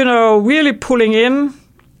 really pulling in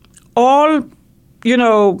all,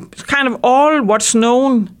 kind of all what's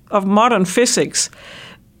known of modern physics,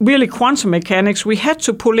 really quantum mechanics. We had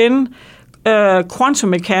to pull in quantum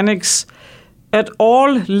mechanics at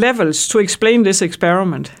all levels to explain this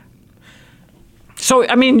experiment. So,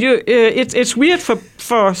 I mean, it's weird for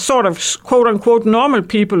sort of quote unquote normal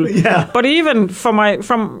people. Yeah. But even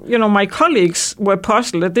my colleagues were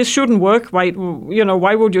puzzled that this shouldn't work. Why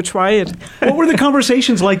would you try it? What were the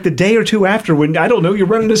conversations like the day or two after when, I don't know, you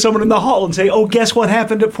run into someone in the hall and say, oh, guess what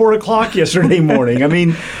happened at 4 o'clock yesterday morning? I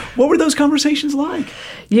mean, what were those conversations like?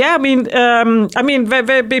 Yeah,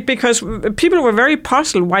 because people were very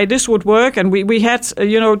puzzled why this would work, and we had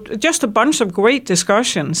just a bunch of great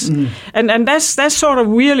discussions, and that's sort of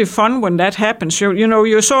really fun when that happens.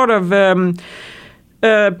 You're sort of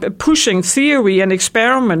pushing theory and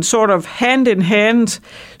experiment sort of hand in hand,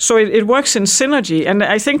 so it works in synergy, and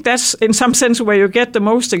I think that's in some sense where you get the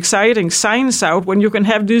most exciting science out, when you can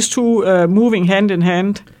have these two moving hand in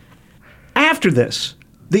hand. After this,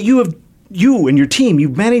 that you and your team,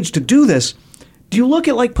 you've managed to do this. Do you look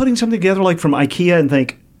at like putting something together like from IKEA and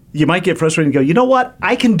think, you might get frustrated and go, you know what,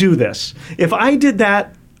 I can do this. If I did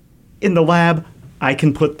that in the lab, I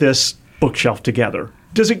can put this bookshelf together.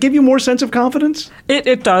 Does it give you more sense of confidence?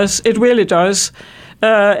 It does. It really does.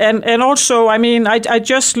 And also, I mean, I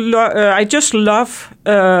just love...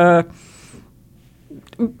 I'm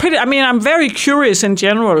very curious in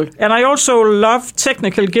general, and I also love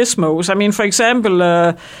technical gizmos. I mean, for example,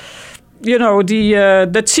 the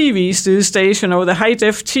TVs these days, the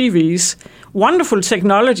high-def TVs, wonderful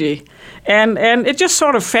technology. And it just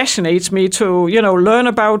sort of fascinates me to, learn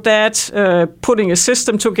about that, putting a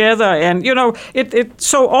system together. And,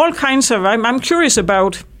 so all kinds of, I'm curious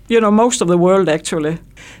about, most of the world, actually.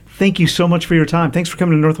 Thank you so much for your time. Thanks for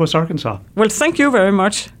coming to Northwest Arkansas. Well, thank you very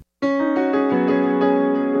much.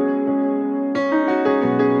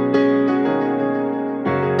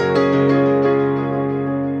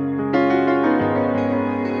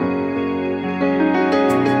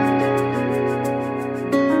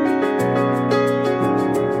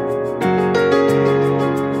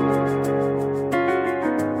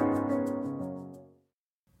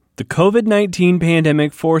 The COVID-19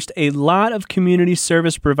 pandemic forced a lot of community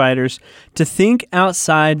service providers to think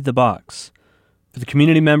outside the box. For the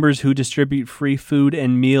community members who distribute free food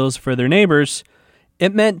and meals for their neighbors,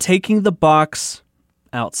 it meant taking the box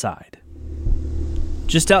outside.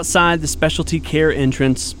 Just outside the specialty care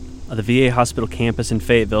entrance of the VA hospital campus in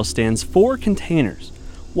Fayetteville stands 4 containers.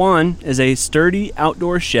 One is a sturdy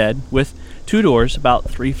outdoor shed with 2 doors about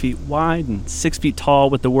 3 feet wide and 6 feet tall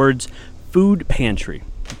with the words "Food Pantry,"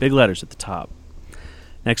 big letters at the top.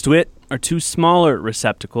 Next to it are 2 smaller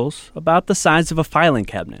receptacles about the size of a filing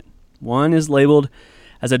cabinet. One is labeled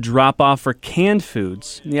as a drop-off for canned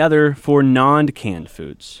foods, and the other for non-canned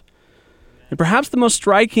foods. And perhaps the most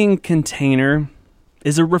striking container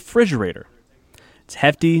is a refrigerator. It's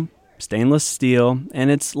hefty, stainless steel, and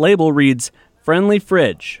its label reads "Friendly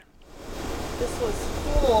Fridge." This was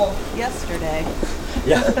full yesterday.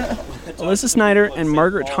 Yeah. Alyssa Snyder and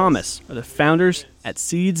Margaret Thomas are the founders at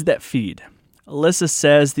Seeds That Feed. Alyssa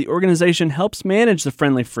says the organization helps manage the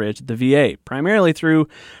Friendly Fridge at the VA, primarily through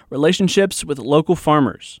relationships with local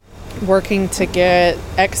farmers. Working to get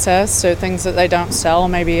excess, so things that they don't sell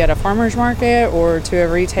maybe at a farmer's market or to a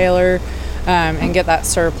retailer, and get that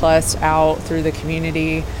surplus out through the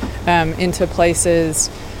community into places,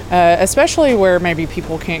 especially where maybe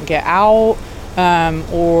people can't get out,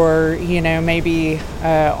 or maybe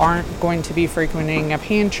aren't going to be frequenting a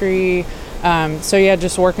pantry.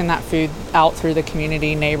 Just working that food out through the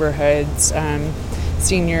community, neighborhoods,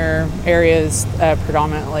 senior areas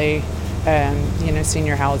predominantly,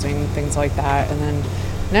 senior housing, things like that. And then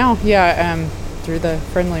now, through the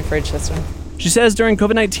Friendly Fridge system. She says during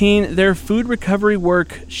COVID-19, their food recovery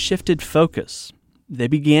work shifted focus. They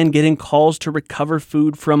began getting calls to recover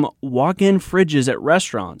food from walk-in fridges at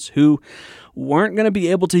restaurants who weren't going to be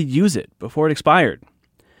able to use it before it expired.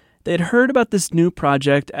 They had heard about this new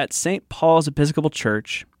project at St. Paul's Episcopal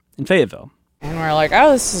Church in Fayetteville. And we're like,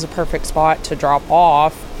 oh, this is a perfect spot to drop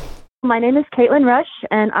off. My name is Caitlin Rush,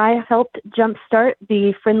 and I helped jumpstart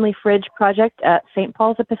the Friendly Fridge project at St.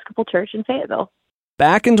 Paul's Episcopal Church in Fayetteville.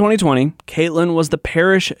 Back in 2020, Caitlin was the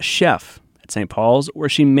parish chef at St. Paul's, where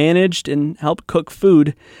she managed and helped cook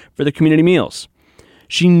food for the community meals.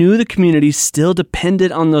 She knew the community still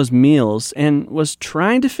depended on those meals and was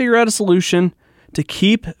trying to figure out a solution to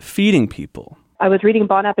keep feeding people. I was reading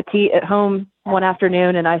Bon Appetit at home one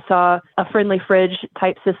afternoon, and I saw a Friendly Fridge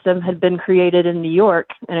type system had been created in New York,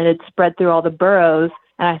 and it had spread through all the boroughs.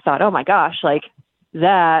 And I thought, oh my gosh, like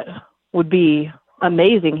that would be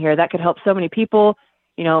amazing here. That could help so many people.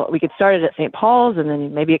 You know, we could start it at St. Paul's, and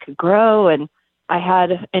then maybe it could grow. And I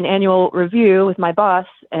had an annual review with my boss,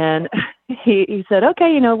 and he said,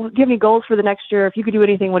 okay, give me goals for the next year. If you could do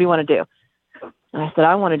anything, what do you want to do? And I said,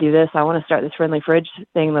 I want to do this. I want to start this Friendly Fridge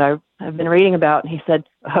thing that I've been reading about. And he said,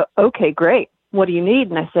 okay, great. What do you need?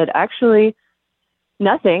 And I said, actually,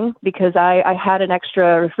 nothing, because I had an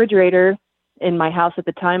extra refrigerator in my house at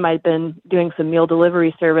the time. I'd been doing some meal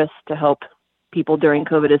delivery service to help people during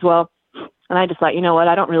COVID as well. And I just thought, you know what,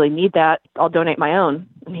 I don't really need that. I'll donate my own.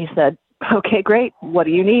 And he said, okay, great. What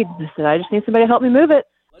do you need? I said, I just need somebody to help me move it.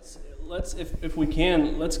 Let's if we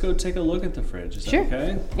can, let's go take a look at the fridge. Is Sure. that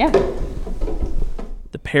okay? Yeah.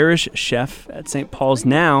 The parish chef at St. Paul's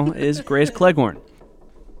now is Grace Cleghorn.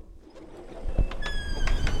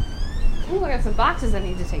 Ooh, I got some boxes I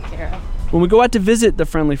need to take care of. When we go out to visit the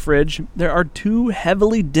Friendly Fridge, there are 2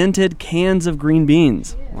 heavily dented cans of green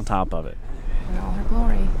beans on top of it. In all her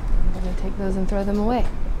glory. I'm going to take those and throw them away.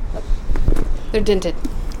 They're dented.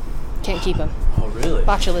 Can't keep them. Oh, really?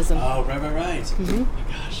 Botulism. Oh, right. Mm-hmm. Oh,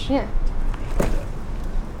 my gosh. Yeah.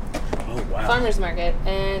 Oh, wow. Farmers Market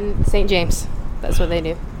and St. James. That's what they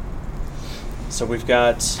do. So we've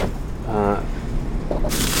got... I'm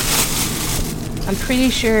pretty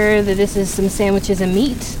sure that this is some sandwiches and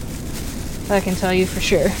meat. I can tell you for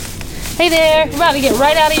sure. Hey there, we're about to get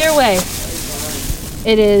right out of your way.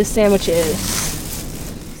 It is sandwiches.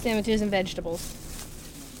 Sandwiches and vegetables.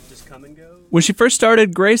 When she first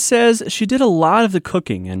started, Grace says she did a lot of the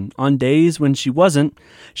cooking, and on days when she wasn't,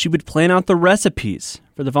 she would plan out the recipes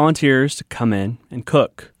for the volunteers to come in and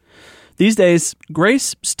cook. These days,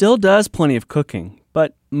 Grace still does plenty of cooking,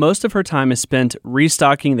 but most of her time is spent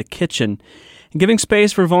restocking the kitchen and giving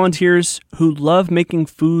space for volunteers who love making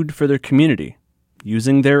food for their community,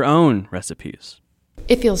 using their own recipes.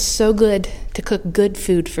 It feels so good to cook good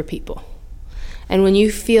food for people. And when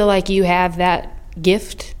you feel like you have that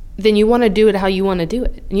gift, then you want to do it how you want to do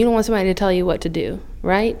it. And you don't want somebody to tell you what to do,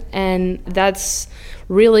 right? And that's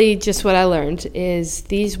really just what I learned, is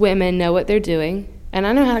these women know what they're doing. And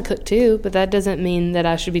I know how to cook too, but that doesn't mean that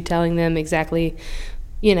I should be telling them exactly,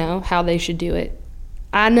 how they should do it.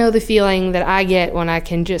 I know the feeling that I get when I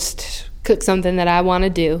can just cook something that I want to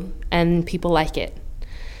do and people like it.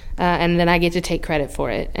 And then I get to take credit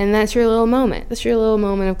for it. And that's your little moment. That's your little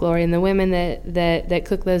moment of glory. And the women that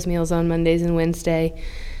cook those meals on Mondays and Wednesday,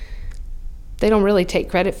 they don't really take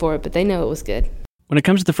credit for it, but they know it was good. When it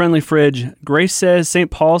comes to the Friendly Fridge, Grace says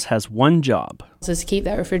St. Paul's has one job. So to keep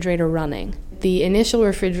that refrigerator running. The initial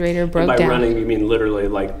refrigerator broke down. And by running, you mean literally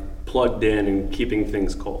like plugged in and keeping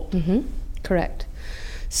things cold. Mm-hmm. Correct.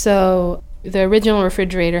 So the original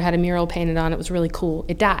refrigerator had a mural painted on it. It was really cool.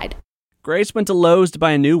 It died. Grace went to Lowe's to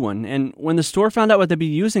buy a new one, and when the store found out what they'd be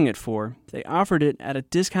using it for, they offered it at a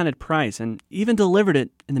discounted price and even delivered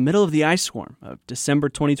it in the middle of the ice storm of December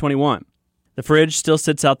 2021. The fridge still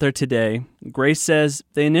sits out there today. Grace says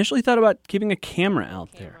they initially thought about keeping a camera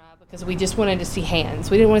out there. Because we just wanted to see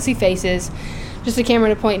hands. We didn't want to see faces, just a camera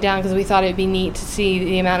to point down, because we thought it would be neat to see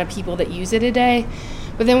the amount of people that use it a day.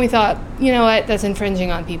 But then we thought, you know what, that's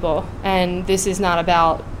infringing on people, and this is not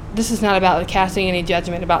about casting any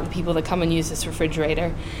judgment about the people that come and use this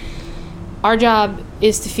refrigerator. Our job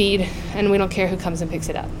is to feed, and we don't care who comes and picks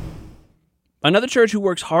it up. Another church who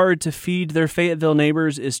works hard to feed their Fayetteville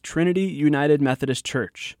neighbors is Trinity United Methodist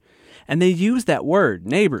Church. And they use that word,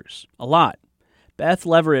 neighbors, a lot. Beth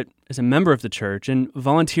Leverett is a member of the church and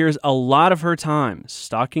volunteers a lot of her time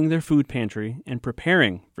stocking their food pantry and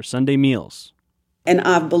preparing for Sunday meals. And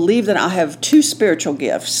I believe that I have 2 spiritual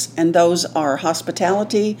gifts, and those are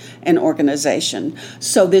hospitality and organization.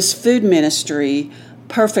 So this food ministry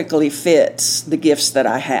perfectly fits the gifts that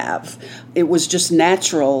I have. It was just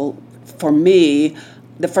natural for me.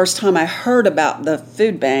 The first time I heard about the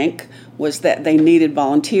food bank was that they needed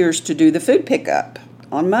volunteers to do the food pickup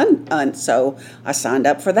on Monday, so I signed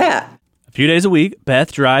up for that. A few days a week,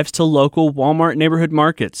 Beth drives to local Walmart neighborhood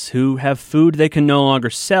markets who have food they can no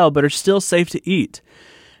longer sell but are still safe to eat.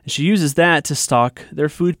 And she uses that to stock their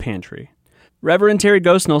food pantry. Reverend Terry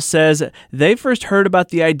Gosnell says they first heard about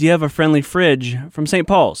the idea of a friendly fridge from St.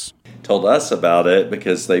 Paul's. Told us about it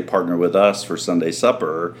because they partner with us for Sunday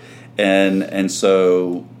supper. And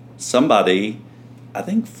so somebody, I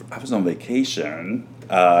think I was on vacation,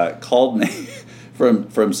 called me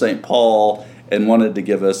from St. Paul and wanted to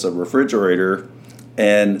give us a refrigerator.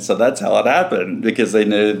 And so that's how it happened, because they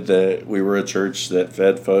knew that we were a church that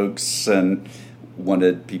fed folks and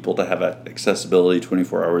wanted people to have accessibility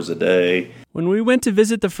 24 hours a day. When we went to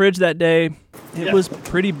visit the fridge that day, it was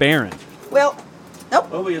pretty barren. Well,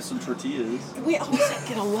 we have some tortillas. We also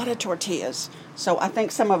get a lot of tortillas. So I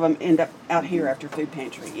think some of them end up out here after food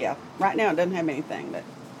pantry. Yeah. Right now it doesn't have anything, but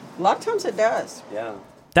a lot of times it does. Yeah.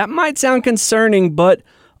 That might sound concerning, but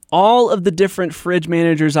all of the different fridge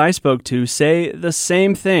managers I spoke to say the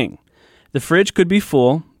same thing. The fridge could be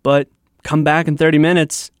full, but come back in 30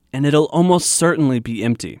 minutes and it'll almost certainly be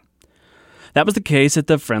empty. That was the case at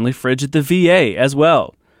the Friendly Fridge at the VA as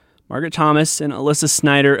well. Margaret Thomas and Alyssa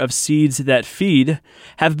Snyder of Seeds That Feed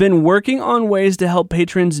have been working on ways to help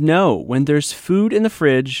patrons know when there's food in the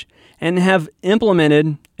fridge and have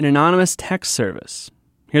implemented an anonymous text service.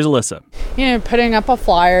 Here's Alyssa. Putting up a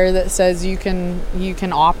flyer that says you can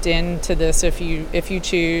opt in to this if you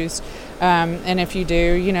choose. And if you do,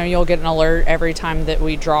 you'll get an alert every time that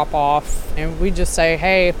we drop off. And we just say,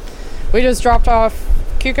 hey, we just dropped off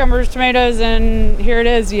cucumbers, tomatoes, and here it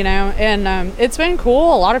is, And it's been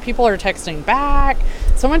cool. A lot of people are texting back.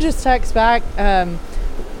 Someone just texted back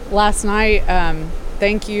last night,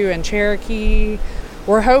 thank you, in Cherokee.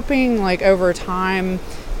 We're hoping, over time,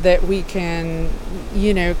 that we can,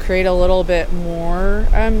 create a little bit more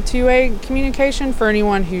two-way communication for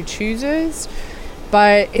anyone who chooses.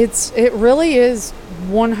 But it really is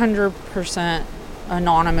 100%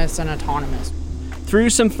 anonymous and autonomous.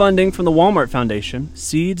 Through some funding from the Walmart Foundation,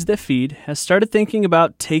 Seeds That Feed has started thinking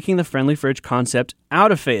about taking the Friendly Fridge concept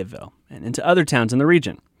out of Fayetteville and into other towns in the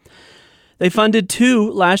region. They funded 2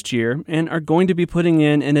 last year and are going to be putting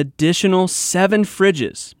in an additional 7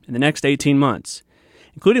 fridges in the next 18 months,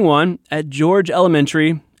 including one at George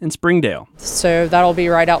Elementary in Springdale. So that'll be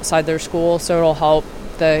right outside their school, so it'll help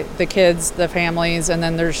the kids, the families, and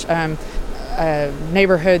then there's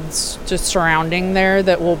neighborhoods just surrounding there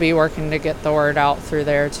that will be working to get the word out through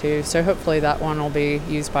there too. So hopefully that one will be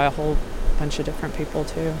used by a whole bunch of different people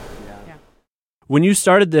too. Yeah. When you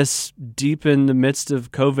started this deep in the midst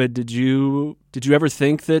of COVID, did you ever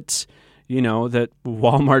think that, that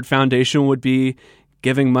Walmart Foundation would be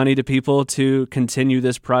giving money to people to continue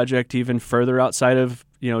this project even further outside of,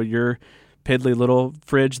 your piddly little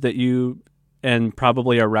fridge that you and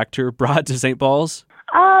probably a rector brought to St. Paul's?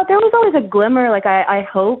 There was always a glimmer. I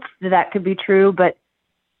hoped that could be true, but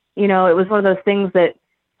it was one of those things that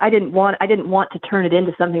I didn't want to turn it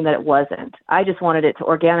into something that it wasn't. I just wanted it to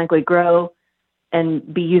organically grow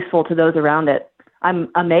and be useful to those around it. I'm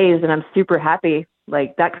amazed and I'm super happy.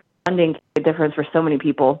 That funding made a difference for so many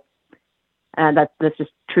people, and that's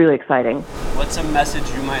just truly exciting. What's a message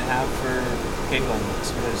you might have for Caitlin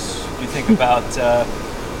as you think about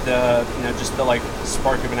just the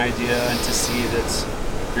spark of an idea, and to see that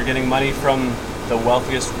you're getting money from the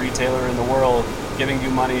wealthiest retailer in the world giving you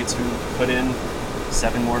money to put in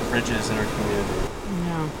 7 more fridges in our community?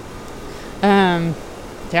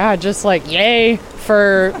 Just yay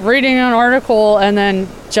for reading an article and then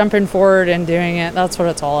jumping forward and doing it. That's what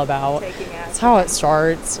it's all about. That's how it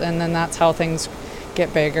starts, and then that's how things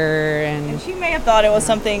get bigger. And she may have thought it was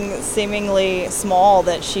something seemingly small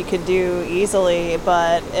that she could do easily,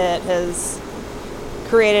 but it has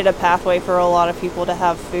created a pathway for a lot of people to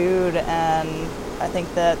have food, and I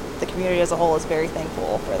think that the community as a whole is very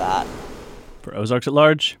thankful for that. For Ozarks at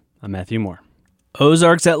Large, I'm Matthew Moore.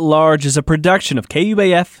 Ozarks at Large is a production of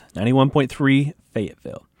KUAF 91.3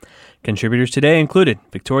 Fayetteville. Contributors today included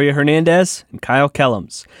Victoria Hernandez and Kyle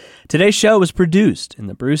Kellums. Today's show was produced in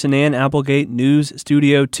the Bruce and Ann Applegate News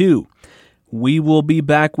Studio 2. We will be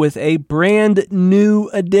back with a brand new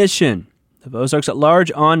edition of Ozarks at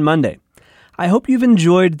Large on Monday. I hope you've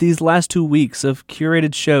enjoyed these last 2 weeks of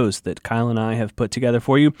curated shows that Kyle and I have put together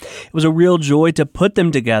for you. It was a real joy to put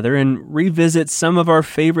them together and revisit some of our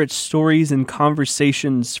favorite stories and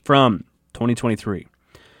conversations from 2023.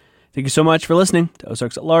 Thank you so much for listening to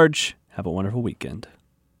Ozarks at Large. Have a wonderful weekend.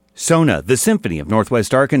 SONA, the Symphony of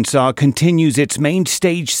Northwest Arkansas, continues its main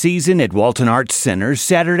stage season at Walton Arts Center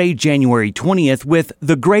Saturday, January 20th with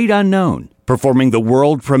The Great Unknown, performing the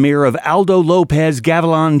world premiere of Aldo Lopez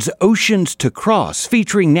Gavilan's Oceans to Cross,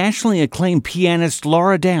 featuring nationally acclaimed pianist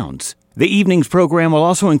Laura Downs. The evening's program will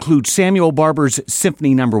also include Samuel Barber's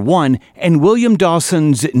Symphony No. 1 and William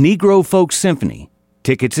Dawson's Negro Folk Symphony.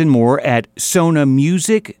 Tickets and more at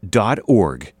sonamusic.org.